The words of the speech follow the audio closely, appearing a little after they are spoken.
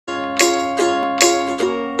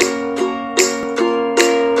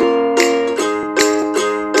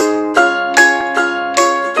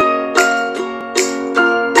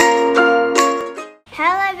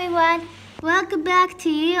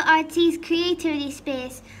U.UArtsy's creativity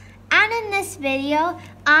space. And in this video,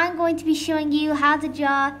 I'm going to be showing you how to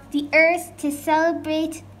draw the Earth to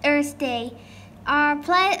celebrate Earth Day. Our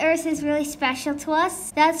planet Earth is really special to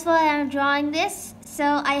us. That's why I'm drawing this. So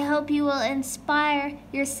I hope you will inspire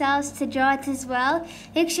yourselves to draw it as well.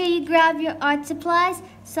 Make sure you grab your art supplies,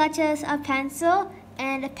 such as a pencil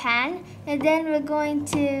and a pen, and then we're going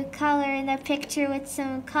to color in the picture with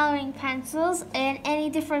some coloring pencils and any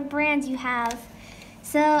different brands you have.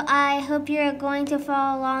 So I hope you're going to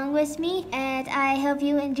follow along with me, and I hope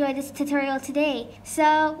you enjoy this tutorial today.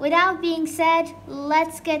 So without being said,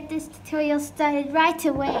 let's get this tutorial started right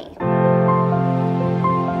away.